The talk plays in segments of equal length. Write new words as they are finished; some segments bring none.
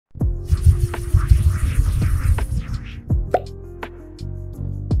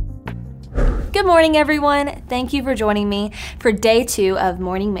morning, everyone. Thank you for joining me for day 2 of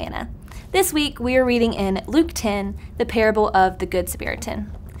Morning Manna. This week, we are reading in Luke 10, the parable of the Good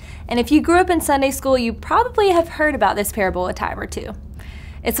Samaritan. And if you grew up in Sunday school, you probably have heard about this parable a time or two.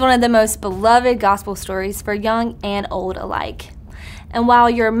 It's one of the most beloved gospel stories for young and old alike. And while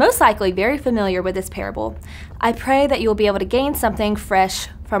you're most likely very familiar with this parable, I pray that you'll be able to gain something fresh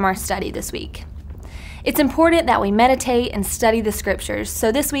from our study this week. It's important that we meditate and study the scriptures,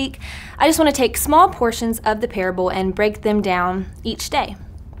 so this week I just want to take small portions of the parable and break them down each day.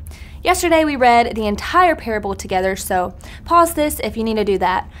 Yesterday we read the entire parable together, so pause this if you need to do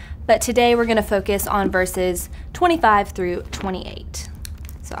that, but today we're going to focus on verses 25 through 28.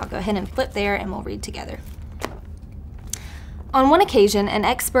 So I'll go ahead and flip there and we'll read together. On one occasion, an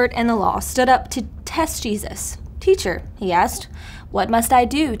expert in the law stood up to test Jesus. "Teacher," he asked, "what must I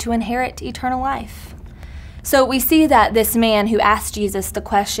do to inherit eternal life?" So we see that this man who asked Jesus the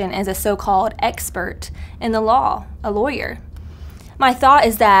question is a so-called expert in the law, a lawyer. My thought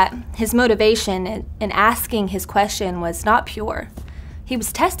is that his motivation in asking his question was not pure. He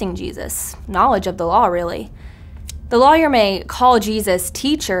was testing Jesus' knowledge of the law, really. The lawyer may call Jesus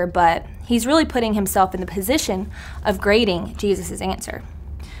teacher, but he's really putting himself in the position of grading Jesus' answer.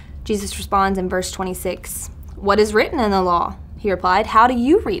 Jesus responds in verse 26, "What is written in the law?" He replied, "How do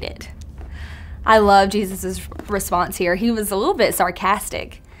you read it?" I love Jesus' response here. He was a little bit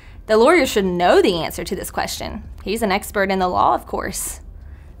sarcastic. The lawyer should know the answer to this question. He's an expert in the law, of course.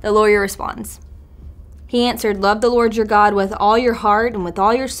 The lawyer responds. He answered, "Love the Lord your God with all your heart and with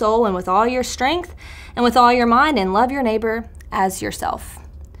all your soul and with all your strength and with all your mind, and love your neighbor as yourself."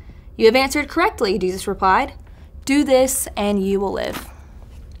 "You have answered correctly," Jesus replied. "Do this and you will live."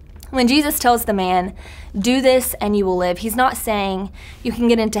 When Jesus tells the man, "Do this and you will live," he's not saying you can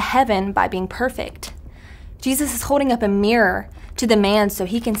get into heaven by being perfect. Jesus is holding up a mirror to the man so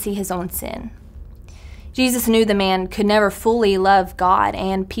he can see his own sin. Jesus knew the man could never fully love God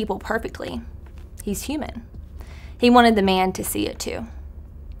and people perfectly. He's human. He wanted the man to see it too.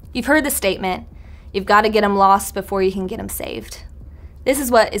 You've heard the statement, you've got to get him lost before you can get him saved. This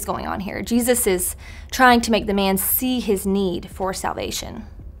is what is going on here. Jesus is trying to make the man see his need for salvation.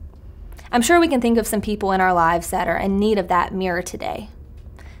 I'm sure we can think of some people in our lives that are in need of that mirror today,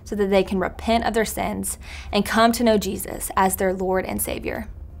 so that they can repent of their sins and come to know Jesus as their Lord and Savior.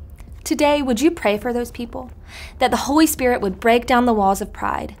 Today, would you pray for those people? That the Holy Spirit would break down the walls of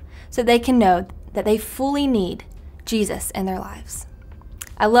pride so they can know that they fully need Jesus in their lives.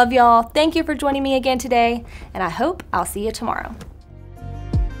 I love y'all. Thank you for joining me again today, and I hope I'll see you tomorrow.